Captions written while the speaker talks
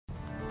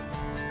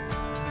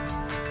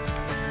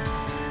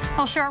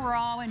Well, sure, we're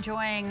all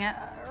enjoying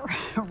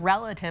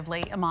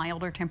relatively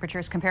milder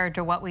temperatures compared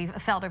to what we've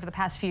felt over the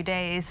past few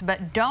days,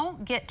 but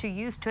don't get too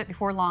used to it.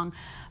 Before long,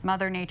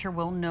 Mother Nature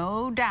will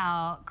no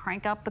doubt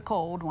crank up the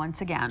cold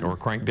once again. Or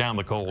crank down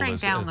the cold,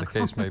 as the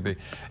case may be.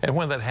 And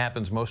when that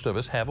happens, most of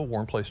us have a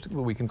warm place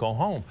we can call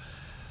home.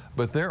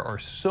 But there are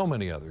so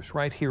many others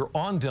right here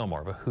on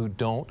Delmarva who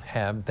don't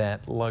have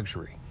that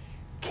luxury.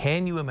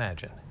 Can you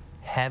imagine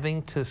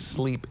having to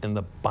sleep in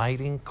the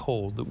biting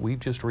cold that we've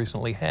just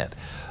recently had?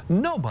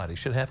 Nobody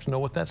should have to know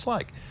what that's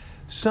like.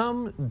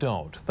 Some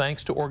don't,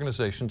 thanks to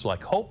organizations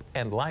like Hope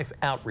and Life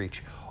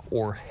Outreach,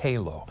 or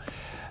HALO.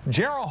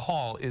 Jara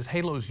Hall is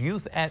HALO's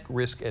Youth at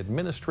Risk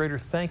Administrator.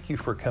 Thank you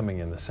for coming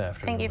in this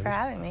afternoon. Thank you for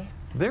having me.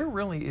 There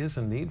really is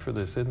a need for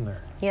this, isn't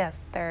there? Yes,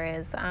 there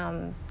is.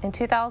 In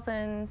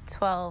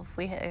 2012,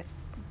 we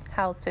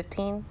housed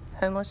 15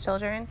 homeless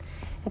children.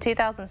 In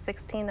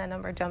 2016, that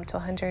number jumped to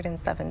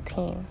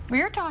 117.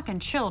 You're talking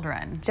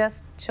children.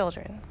 Just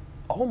children.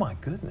 Oh my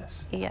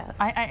goodness. Yes.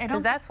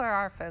 Because that's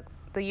where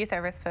the Youth at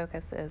Risk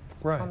focus is,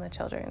 on the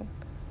children.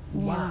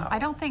 Wow. Yeah, I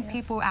don't think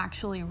people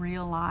actually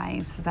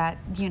realize that,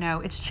 you know,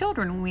 it's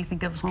children when we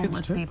think of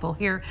homeless people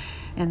here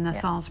in the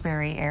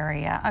Salisbury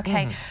area.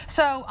 Okay,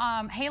 so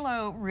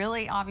HALO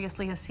really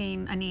obviously has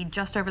seen a need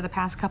just over the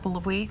past couple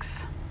of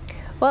weeks.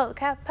 Well,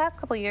 the past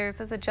couple of years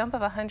is a jump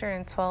of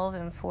 112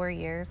 in 4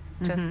 years,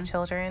 just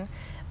children.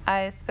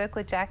 I spoke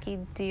with Jackie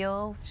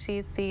Deal.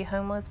 She's the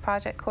homeless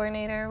project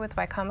coordinator with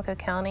Wicomico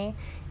County.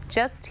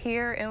 Just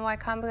here in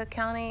Wicomico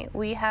County,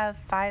 we have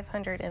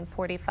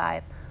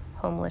 545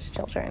 homeless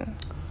children.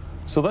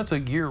 So that's a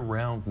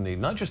year-round need,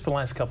 not just the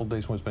last couple of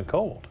days when it's been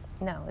cold.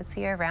 No, it's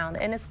year-round,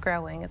 and it's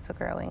growing. It's a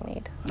growing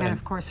need. And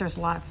of course, there's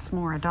lots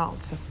more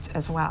adults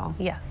as well.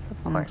 Yes,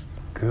 of course.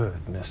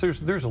 Goodness,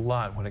 there's a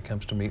lot when it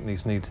comes to meeting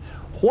these needs.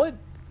 What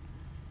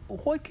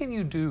can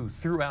you do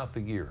throughout the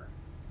year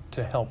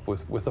to help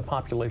with a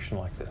population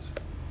like this?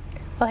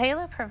 Well,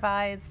 HALO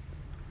provides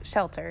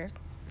shelters.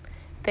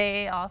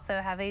 They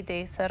also have a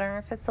day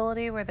center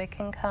facility where they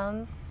can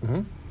come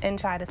and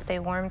try to stay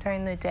warm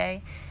during the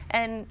day.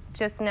 And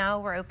just now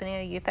we're opening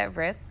a Youth at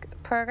Risk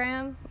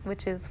program,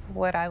 which is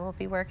what I will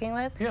be working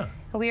with. Yeah.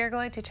 We are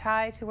going to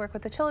try to work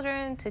with the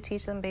children to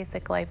teach them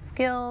basic life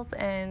skills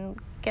and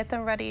get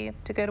them ready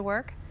to go to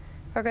work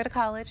or go to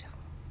college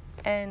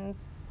and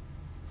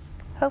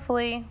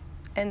hopefully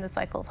end the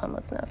cycle of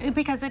homelessness.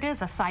 Because it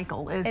is a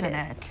cycle, isn't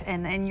it?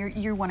 And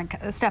you want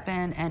to step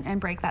in and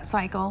break that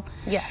cycle.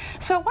 Yes.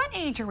 So what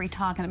age are we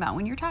talking about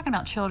when you're talking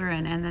about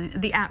children and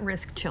the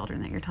at-risk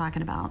children that you're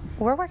talking about?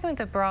 We're working with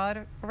a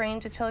broad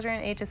range of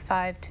children, ages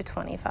 5 to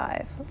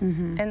 25.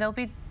 And there'll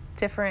be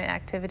different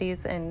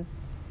activities and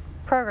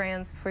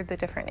programs for the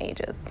different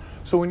ages.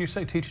 So when you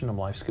say teaching them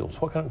life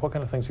skills, what kind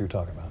of things are you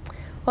talking about?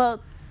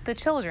 Well, the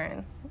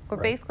children, we're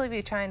basically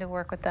be trying to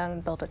work with them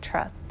and build a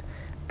trust.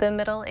 The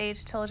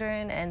middle-aged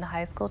children and the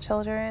high school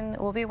children,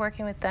 we'll be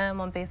working with them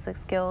on basic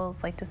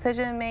skills like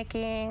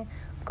decision-making,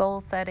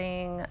 goal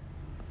setting,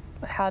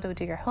 how to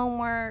do your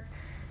homework,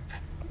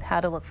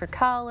 how to look for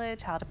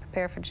college, how to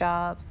prepare for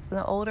jobs.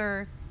 The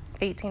older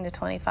 18 to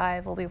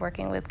 25, we'll be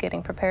working with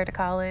getting prepared to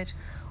college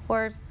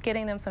or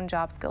getting them some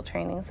job skill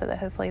training so that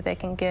hopefully they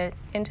can get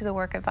into the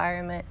work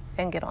environment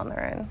and get on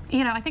their own.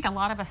 You know, I think a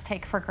lot of us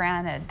take for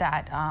granted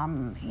that,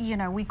 you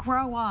know, we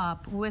grow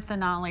up with the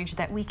knowledge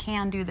that we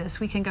can do this,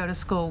 we can go to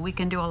school, we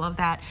can do all of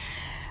that.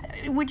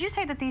 Would you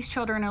say that these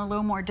children are a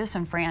little more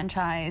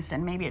disenfranchised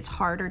and maybe it's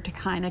harder to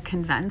kind of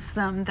convince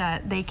them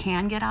that they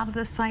can get out of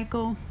this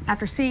cycle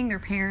after seeing their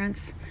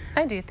parents?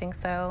 I do think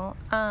so.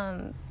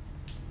 And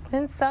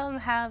some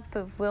have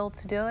the will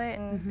to do it,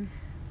 and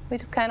we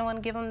just kind of want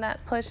to give them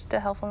that push to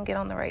help them get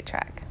on the right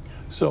track.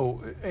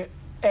 So,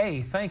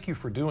 thank you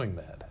for doing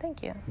that.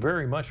 Thank you.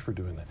 Very much for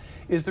doing that.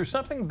 Is there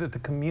something that the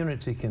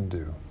community can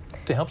do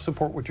to help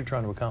support what you're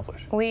trying to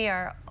accomplish? We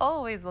are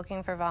always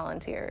looking for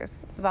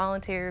volunteers.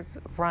 Volunteers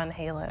run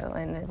HALO,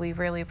 and we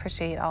really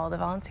appreciate all the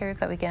volunteers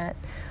that we get.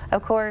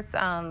 Of course,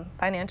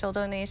 financial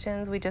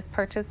donations. We just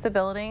purchased the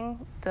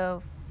building,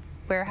 the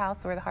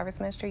warehouse where the Harvest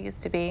Ministry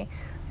used to be.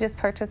 We just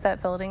purchased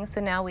that building,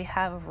 so now we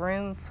have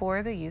room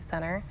for the youth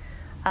center.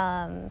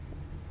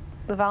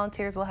 The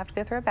volunteers will have to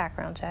go through a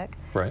background check.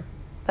 Right.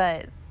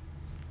 But,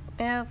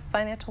 you know,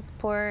 financial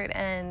support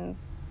and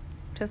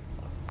just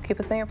keep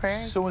us in your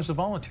prayers. So as a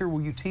volunteer,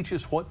 will you teach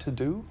us what to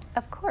do?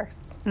 Of course.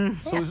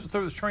 So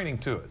there's training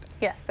to it?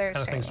 Yes, there's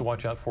kind of things to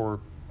watch out for,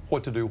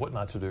 what to do, what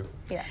not to do?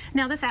 Yes.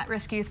 Now this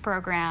at-risk youth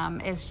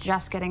program is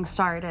just getting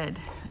started,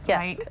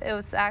 right? Yes, it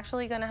was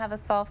actually going to have a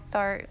soft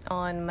start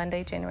on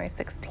Monday, January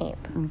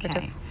 16th.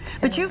 Okay.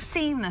 But you've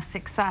seen the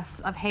success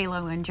of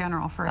HALO in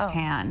general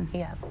firsthand. Oh,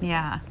 yes.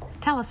 Yeah.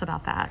 Tell us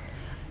about that.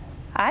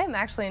 I'm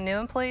actually a new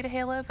employee to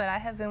HALO, but I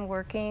have been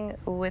working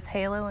with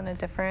HALO in a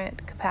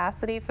different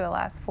capacity for the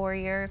last 4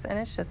 years, and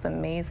it's just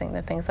amazing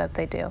the things that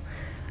they do.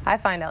 I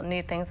find out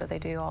new things that they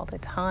do all the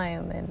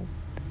time in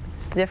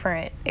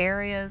different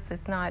areas.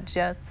 It's not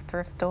just the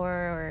thrift store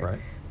or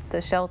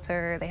the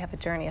shelter. They have a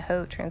Journey of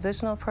Hope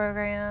transitional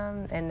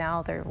program, and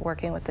now they're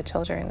working with the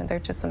children, and they're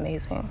just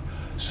amazing.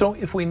 So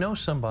if we know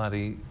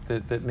somebody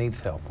that needs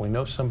help, we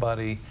know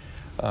somebody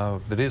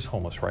that is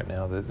homeless right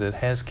now, that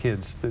has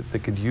kids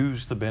that could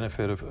use the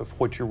benefit of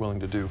what you're willing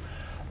to do,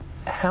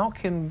 how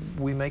can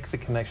we make the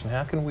connection?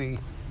 How can we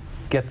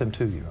get them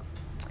to you?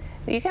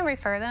 You can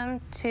refer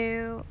them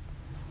to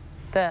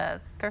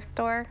the thrift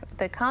store.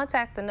 The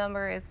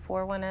number is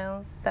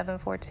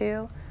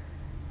 410-742-9356,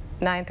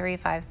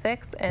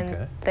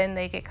 and then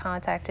they get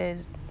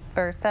contacted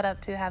or set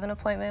up to have an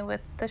appointment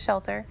with the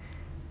shelter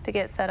to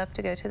get set up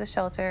to go to the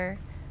shelter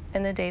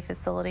in the day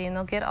facility, and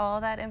they'll get all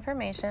that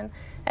information.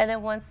 And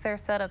then once they're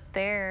set up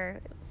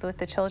there with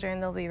the children,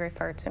 they'll be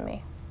referred to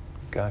me.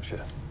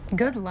 Gotcha.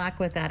 Good luck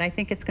with that. I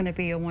think it's going to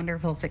be a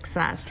wonderful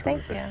success.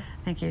 Thank you.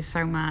 Thank you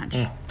so much.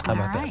 How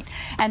about that?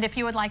 And if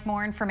you would like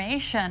more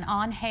information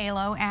on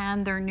HALO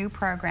and their new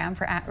program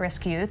for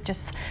at-risk youth,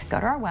 just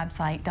go to our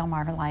website,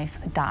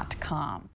 delmarvalife.com.